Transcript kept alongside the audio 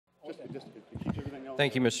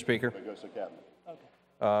Thank you, Mr. Speaker.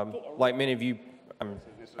 Like many of you,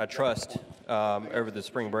 I trust, over the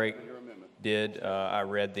spring break I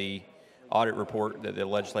read the audit report that the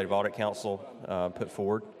Legislative Audit Council put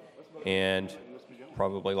forward, and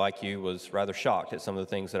probably like you, was rather shocked at some of the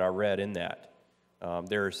things that I read in that.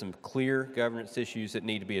 There are some clear governance issues that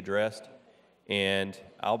need to be addressed, and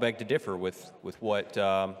I'll beg to differ with what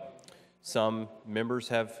some members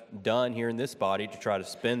have done here in this body to try to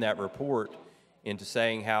spin that report into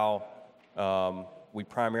saying how we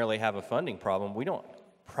primarily have a funding problem. We don't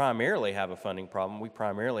primarily have a funding problem. We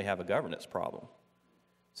primarily have a governance problem.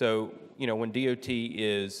 So, you know, when DOT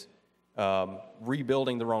is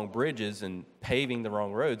rebuilding the wrong bridges and paving the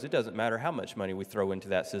wrong roads, it doesn't matter how much money we throw into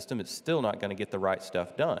that system. It's still not going to get the right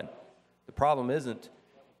stuff done. The problem isn't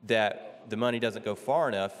that the money doesn't go far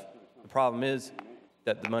enough. The problem is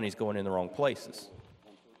that the money's going in the wrong places.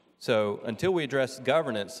 So until we address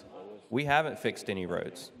governance, we haven't fixed any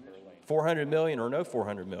roads. 400 million or no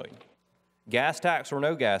 400 million. Gas tax or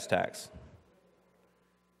no gas tax.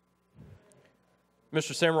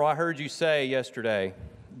 Mr. Simmerl, I heard you say yesterday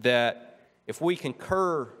that if we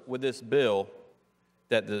concur with this bill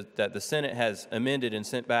that the Senate has amended and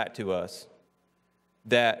sent back to us,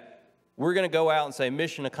 that we're going to go out and say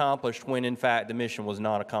mission accomplished when in fact the mission was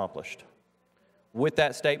not accomplished. With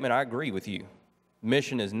that statement, I agree with you.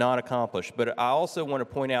 Mission is not accomplished. But I also want to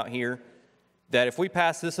point out here that if we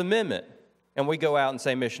pass this amendment and we go out and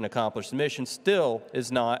say mission accomplished, the mission still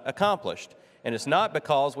is not accomplished. And it's not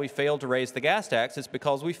because we failed to raise the gas tax, it's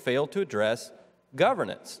because we failed to address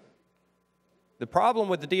governance. The problem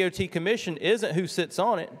with the DOT Commission isn't who sits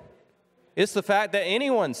on it. It's the fact that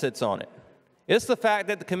anyone sits on it. It's the fact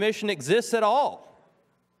that the Commission exists at all.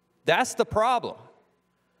 That's the problem.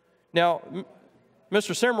 Now,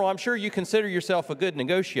 Mr. Simmerl, I'm sure you consider yourself a good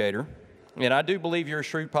negotiator, and I do believe you're a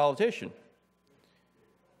shrewd politician.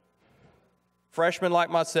 Freshmen like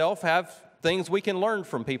myself have things we can learn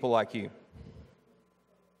from people like you.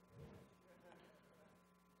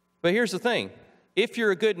 But here's the thing. If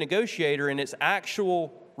you're a good negotiator and it's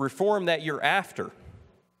actual reform that you're after,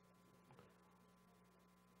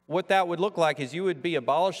 what that would look like is you would be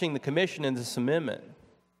abolishing the Commission in this amendment.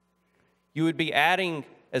 You would be adding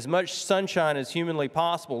as much sunshine as humanly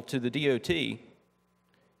possible to the DOT.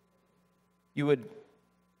 You would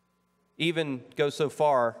even go so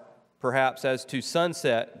far, perhaps, as to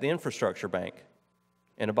sunset the infrastructure bank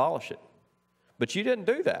and abolish it. But you didn't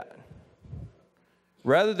do that.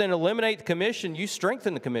 Rather than eliminate the Commission, you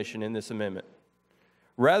strengthen the Commission in this amendment.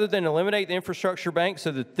 Rather than eliminate the infrastructure bank so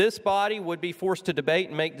that this body would be forced to debate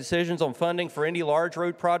and make decisions on funding for any large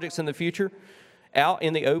road projects in the future out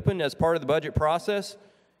in the open as part of the budget process,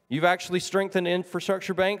 you've actually strengthened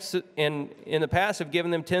infrastructure banks and in the past have given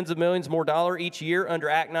them tens of millions more dollars each year under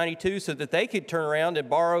Act 92 so that they could turn around and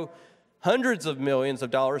borrow hundreds of millions of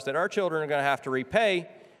dollars that our children are going to have to repay,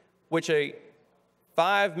 which a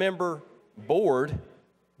 5-member board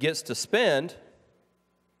gets to spend,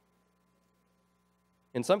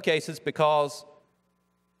 in some cases because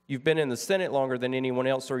you've been in the Senate longer than anyone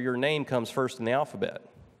else or your name comes first in the alphabet,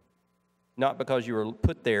 not because you were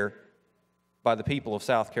put there by the people of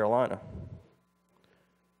South Carolina.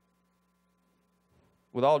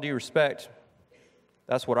 With all due respect,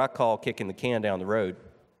 that's what I call kicking the can down the road.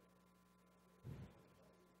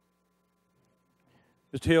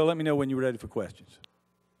 Mr. Hill, let me know when you're ready for questions.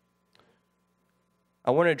 I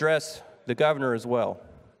want to address the governor as well.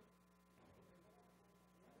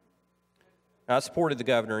 I supported the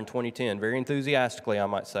governor in 2010, very enthusiastically, I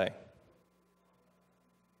might say.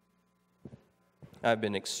 I've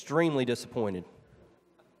been extremely disappointed.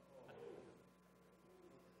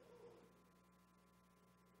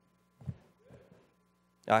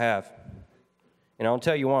 I have. And I'll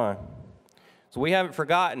tell you why. So we haven't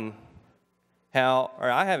forgotten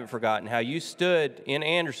I haven't forgotten how you stood in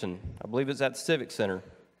Anderson, I believe it's at the Civic Center,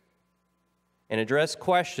 and addressed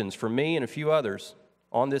questions from me and a few others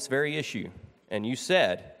on this very issue. And you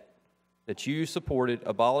said that you supported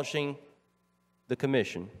abolishing the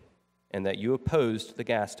Commission and that you opposed the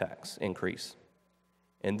gas tax increase.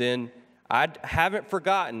 And then I haven't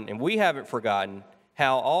forgotten, and we haven't forgotten,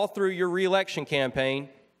 how all through your re-election campaign,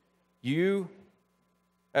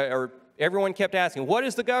 everyone kept asking, what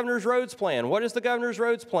is the governor's roads plan? What is the governor's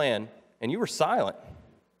roads plan? And you were silent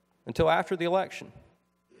until after the election,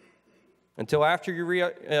 until after your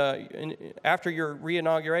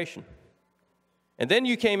re-inauguration. And then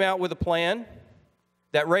you came out with a plan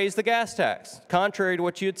that raised the gas tax, contrary to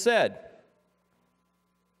what you had said.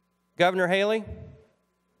 Governor Haley,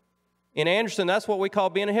 in Anderson, that's what we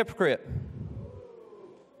call being a hypocrite.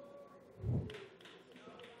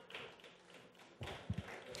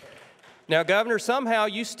 Now, Governor, somehow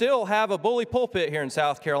you still have a bully pulpit here in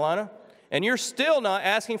South Carolina, and you're still not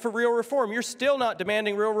asking for real reform. You're still not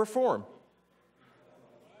demanding real reform.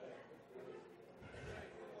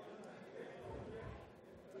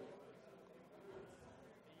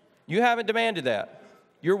 You haven't demanded that.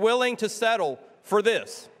 You're willing to settle for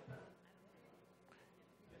this.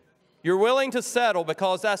 You're willing to settle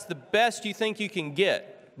because that's the best you think you can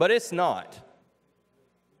get, but it's not.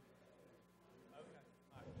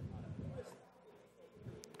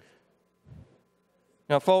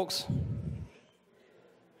 Now, folks,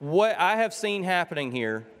 what I have seen happening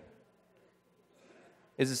here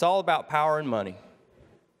is it's all about power and money.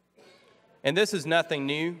 And this is nothing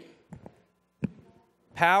new.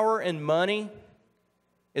 Power and money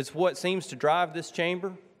is what seems to drive this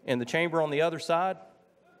chamber and the chamber on the other side.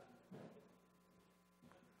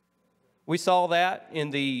 We saw that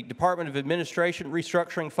in the Department of Administration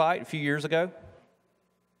restructuring fight a few years ago.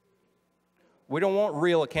 We don't want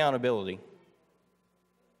real accountability.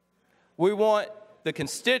 We want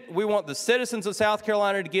the citizens of South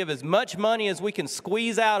Carolina to give as much money as we can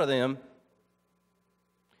squeeze out of them,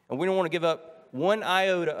 and we don't want to give up one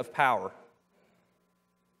iota of power.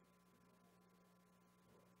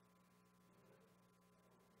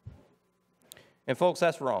 And folks,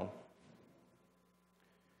 that's wrong.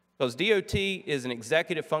 Because DOT is an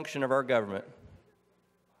executive function of our government.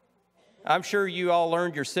 I'm sure you all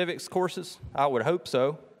learned your civics courses. I would hope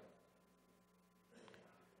so.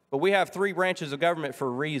 But we have three branches of government for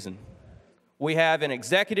a reason. We have an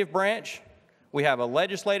executive branch, we have a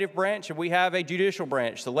legislative branch, and we have a judicial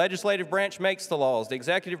branch. The legislative branch makes the laws. The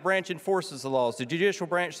executive branch enforces the laws. The judicial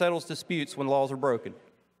branch settles disputes when laws are broken.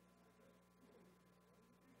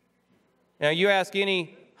 Now, you ask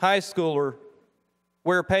any high schooler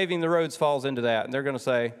where paving the roads falls into that, and they're going to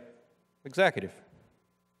say, executive.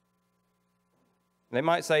 They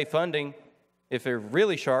might say funding, if they're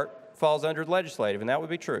really sharp, falls under the legislative, and that would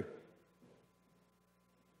be true.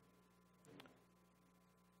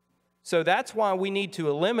 So that's why we need to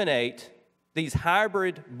eliminate these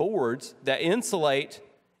hybrid boards that insulate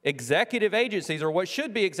executive agencies, or what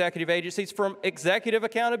should be executive agencies, from executive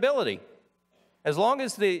accountability. As long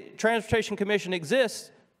as the Transportation Commission exists,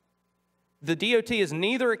 the DOT is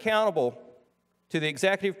neither accountable to the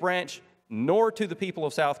executive branch nor to the people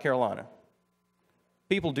of South Carolina.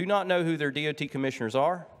 People do not know who their DOT commissioners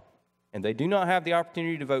are, and they do not have the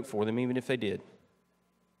opportunity to vote for them, even if they did.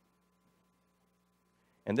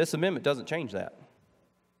 And this amendment doesn't change that.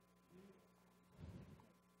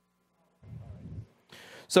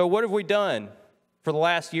 So what have we done for the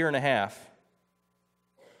last year and a half?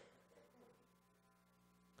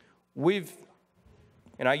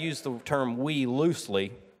 And I use the term we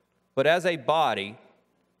loosely, but as a body,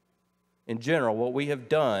 in general, what we have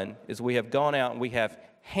done is we have gone out and we have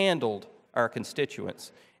handled our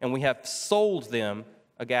constituents, and we have sold them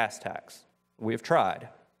a gas tax. We have tried.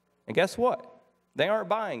 And guess what? They aren't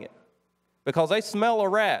buying it because they smell a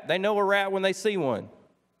rat. They know a rat when they see one.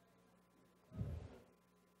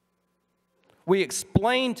 We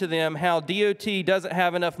explain to them how DOT doesn't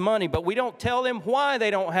have enough money, but we don't tell them why they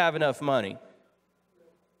don't have enough money.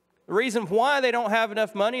 The reason why they don't have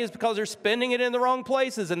enough money is because they're spending it in the wrong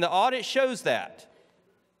places, and the audit shows that.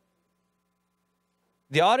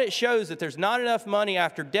 The audit shows that there's not enough money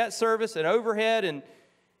after debt service and overhead, and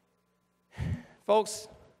folks,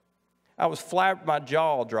 I was flat, my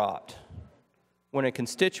jaw dropped when a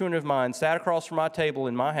constituent of mine sat across from my table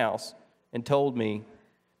in my house and told me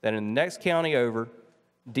that in the next county over,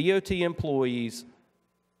 DOT employees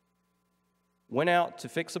went out to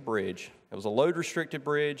fix a bridge. It was a load-restricted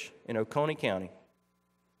bridge in Oconee County.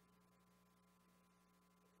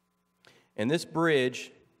 And this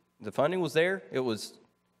bridge, the funding was there. It was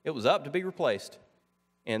up to be replaced.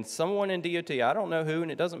 And someone in DOT, I don't know who,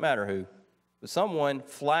 and it doesn't matter who, but someone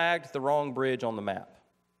flagged the wrong bridge on the map.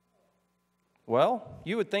 Well,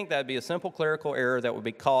 you would think that'd be a simple clerical error that would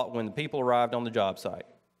be caught when the people arrived on the job site.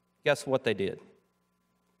 Guess what they did?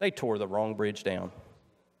 They tore the wrong bridge down.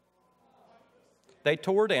 They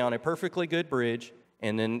tore down a perfectly good bridge,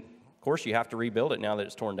 and then, of course, you have to rebuild it now that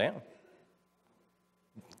it's torn down.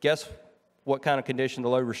 Guess what kind of condition the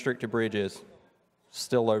load-restricted bridge is?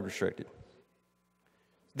 Still load-restricted.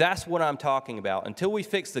 That's what I'm talking about. Until we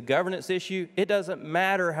fix the governance issue, it doesn't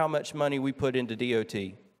matter how much money we put into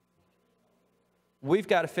DOT. We've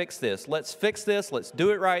got to fix this. Let's fix this. Let's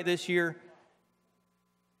do it right this year.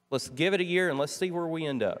 Let's give it a year, and let's see where we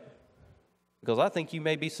end up. Because I think you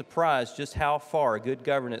may be surprised just how far good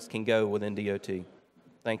governance can go within DOT.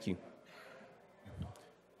 Thank you.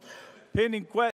 Pending question.